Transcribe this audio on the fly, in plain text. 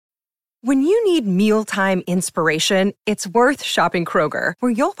When you need mealtime inspiration, it's worth shopping Kroger,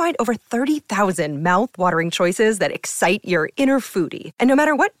 where you'll find over 30,000 mouth-watering choices that excite your inner foodie. And no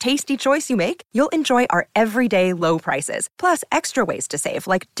matter what tasty choice you make, you'll enjoy our everyday low prices, plus extra ways to save,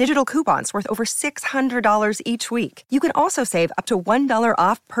 like digital coupons worth over $600 each week. You can also save up to $1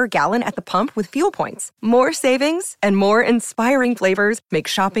 off per gallon at the pump with fuel points. More savings and more inspiring flavors make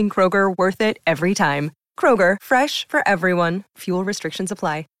shopping Kroger worth it every time. Kroger, fresh for everyone. Fuel restrictions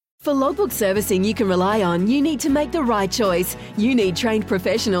apply. For logbook servicing you can rely on, you need to make the right choice. You need trained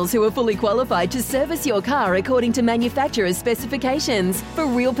professionals who are fully qualified to service your car according to manufacturer's specifications. For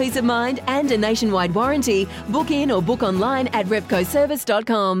real peace of mind and a nationwide warranty, book in or book online at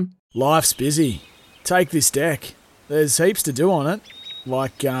repcoservice.com. Life's busy. Take this deck. There's heaps to do on it,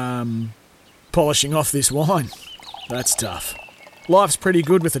 like polishing off this wine. That's tough. Life's pretty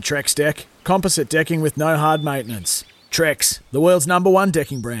good with a Trex deck. Composite decking with no hard maintenance. Trex, the world's #1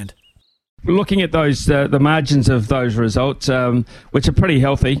 decking brand. Looking at those, the margins of those results, which are pretty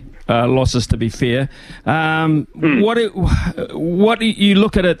healthy losses to be fair. What do you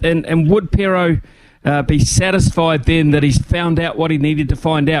look at it, and would Pero be satisfied then that he's found out what he needed to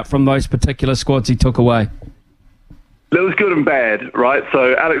find out from those particular squads he took away? There was good and bad, right?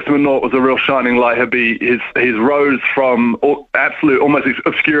 So Alex Minort was a real shining light. His rose from absolute almost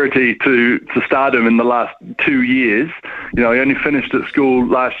obscurity to stardom in the last 2 years. You know, he only finished at school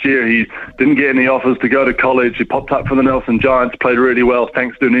last year. He didn't get any offers to go to college. He popped up for the Nelson Giants, played really well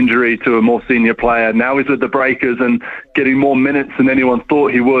thanks to an injury to a more senior player. Now he's with the Breakers and getting more minutes than anyone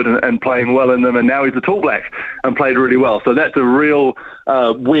thought he would and playing well in them. And now he's a Tall Black and played really well. So that's a real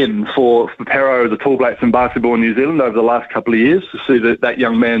win for Pero, the Tall Blacks in basketball in New Zealand over the last couple of years, to see that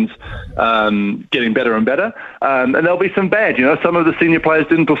young man's getting better and better. And there'll be some bad. You know, some of the senior players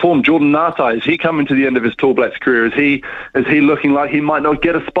didn't perform. Jordan Ngatai, is he coming to the end of his Tall Blacks career? Is he looking like he might not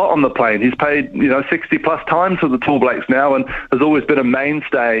get a spot on the plane? He's played 60 plus times for the Tall Blacks now and has always been a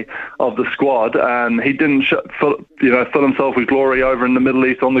mainstay of the squad. He didn't fill himself with glory over in the Middle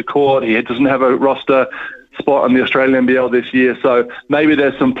East on the court. He doesn't have a roster spot on the Australian NBL this year, so maybe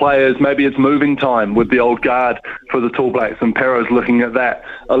there's some players, maybe it's moving time with the old guard for the Tall Blacks, and Pero's looking at that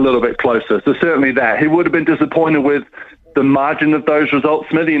a little bit closer. So certainly that. He would have been disappointed with the margin of those results,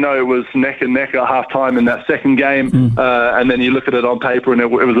 Smithy. You know, it was neck and neck at half-time in that second game, and then you look at it on paper and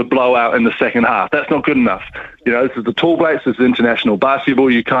it was a blowout in the second half. That's not good enough. You know, this is the Tall Blacks, this is international basketball.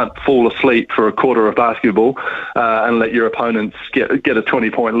 You can't fall asleep for a quarter of basketball and let your opponents get a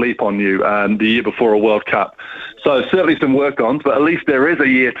 20-point leap on you the year before a World Cup. So certainly some work-ons, but at least there is a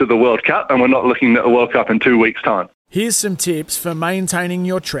year to the World Cup, and we're not looking at the World Cup in 2 weeks' time. Here's some tips for maintaining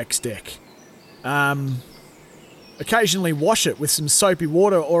your Trex deck. Occasionally wash it with some soapy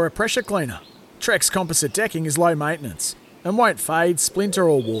water or a pressure cleaner. Trex composite decking is low maintenance and won't fade, splinter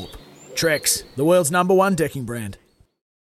or warp. Trex, the world's #1 decking brand.